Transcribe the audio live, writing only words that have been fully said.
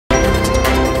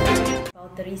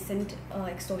the recent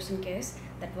extortion case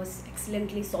that was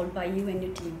excellently solved by you and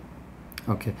your team.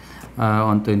 Okay.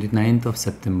 On 29th of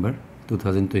September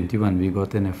 2021, we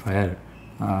got an FIR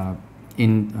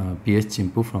in PS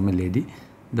Chimpu from a lady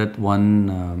that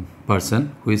one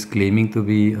person who is claiming to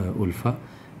be Ulfa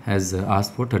has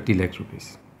asked for 30 lakh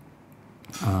rupees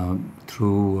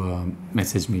through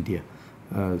message media,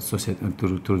 through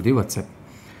the WhatsApp.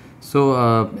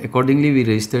 So accordingly, we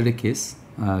registered a case,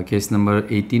 case number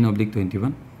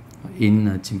 18/21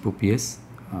 in Chimpu PS,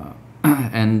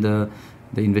 and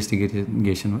the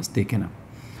investigation was taken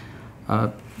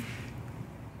up.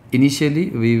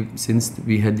 Initially, since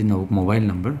we had the mobile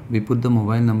number, we put the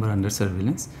mobile number under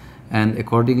surveillance, and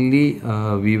accordingly,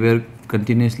 we were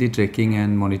continuously tracking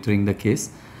and monitoring the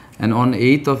case. And on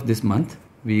 8th of this month,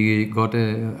 we got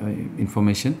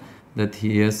information that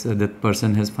that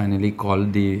person has finally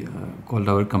called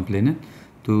our complainant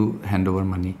to hand over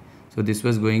money. So this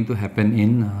was going to happen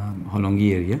in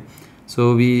Holongi area.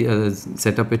 So we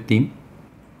set up a team.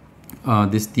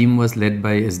 This team was led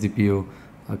by SDPO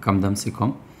Kamdam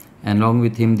Sikom, and along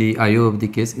with him the IO of the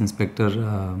case, Inspector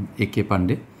A.K.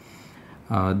 Pandey,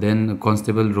 then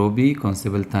Constable Robi,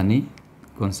 Constable Thani,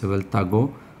 Constable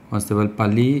Tago, Constable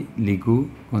Pali, Ligu,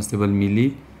 Constable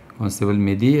Mili, Constable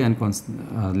Medi, and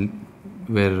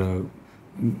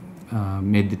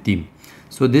made the team.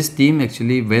 So this team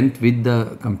actually went with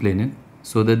the complainant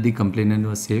so that the complainant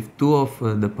was safe. Two of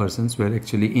the persons were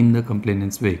actually in the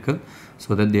complainant's vehicle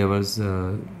so that there was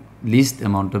least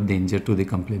amount of danger to the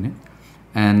complainant,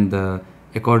 and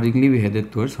accordingly we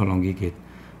headed towards Holongi Gate.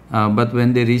 But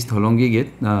when they reached Holongi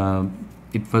Gate,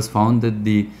 it was found that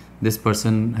this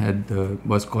person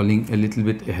was calling a little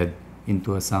bit ahead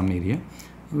into Assam area,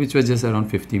 which was just around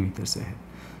 50 meters ahead.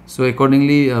 So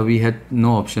accordingly, we had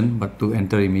no option but to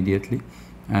enter immediately,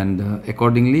 and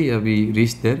accordingly we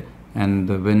reached there. And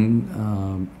when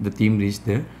the team reached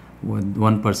there,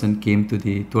 one person came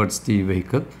towards the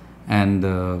vehicle and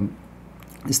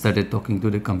started talking to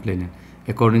the complainant.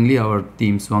 Accordingly, our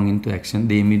team swung into action.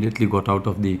 They immediately got out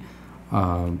of the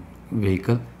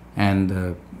vehicle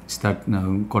and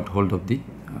got hold of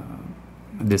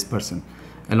this person.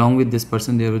 Along with this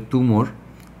person, there were two more.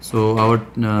 So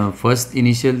our first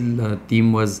initial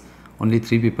team was only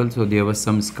 3 people, so there was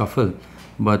some scuffle,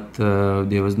 but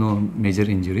there was no major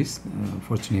injuries,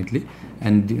 fortunately.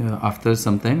 And after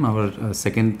some time, our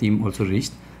second team also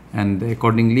reached, and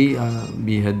accordingly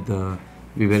we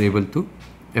were able to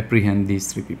apprehend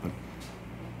these 3 people.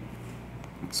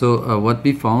 So what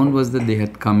we found was that they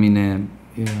had come in a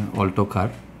Alto car,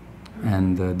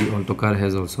 and the Alto car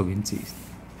has also been seized.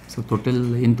 So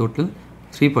in total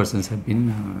 3 persons have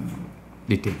been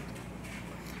detained.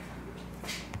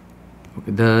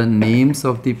 Okay, the names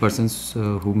of the persons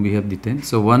whom we have detained.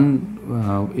 So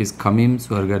one is Kamim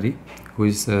Swargari, who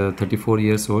is 34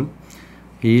 years old.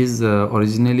 He is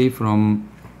originally from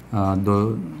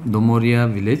Domoria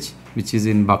village, which is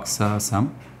in Baksa,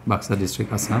 Assam, Baksa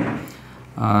district, Assam.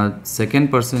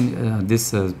 Second person,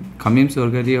 this Kamim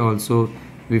Swargari, also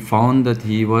we found that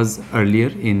he was earlier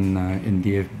in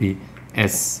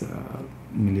NDFB-S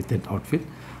militant outfit.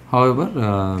 However,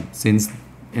 since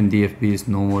NDFB is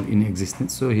no more in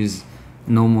existence, so he is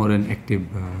no more an active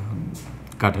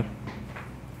cadre.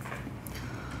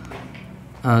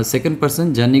 Second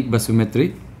person, Janik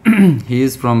Basumetri. He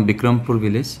is from Bikrampur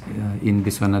village in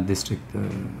Biswanath district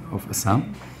of Assam.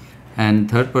 And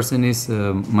third person is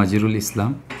Majirul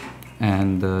Islam,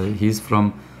 and he is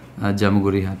from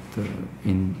Jamugurihat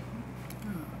in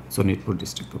Sonitpur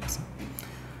district of Assam.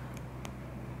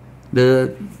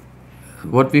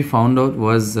 What we found out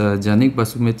was Janik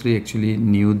Basumetri actually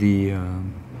knew the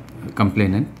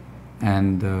complainant,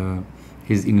 and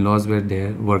his in-laws were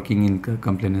there working in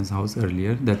complainant's house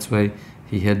earlier. That's why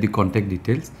he had the contact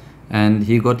details, and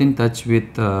he got in touch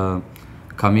with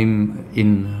Kamim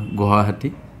in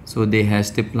Guwahati. So they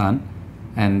hatched a plan,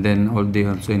 and then they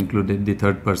also included the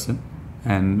third person,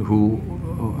 and who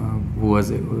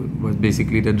was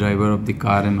basically the driver of the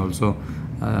car and also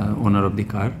owner of the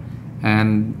car.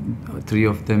 And 3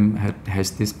 of them had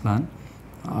hatched this plan,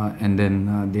 and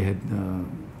then they had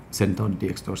sent out the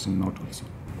extortion note also.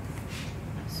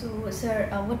 So, sir,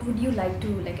 what would you like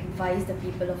to advise the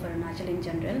people of Arunachal in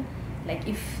general,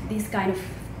 if these kind of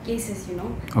cases,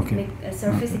 Okay.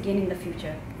 surface again in the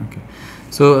future? Okay.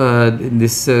 So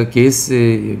this case,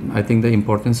 I think the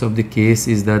importance of the case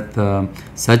is that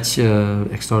such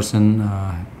extortion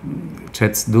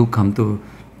threats do come to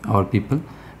our people,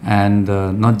 and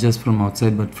not just from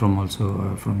outside but from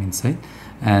also from inside.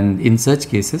 And in such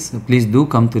cases, please do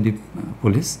come to the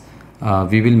police.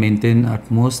 We will maintain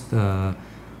utmost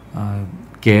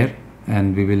care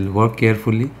and we will work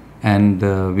carefully, and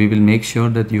we will make sure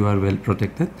that you are well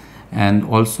protected, and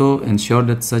also ensure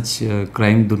that such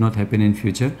crime do not happen in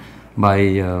future by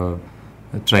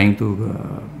trying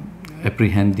to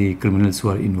apprehend the criminals who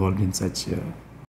are involved in such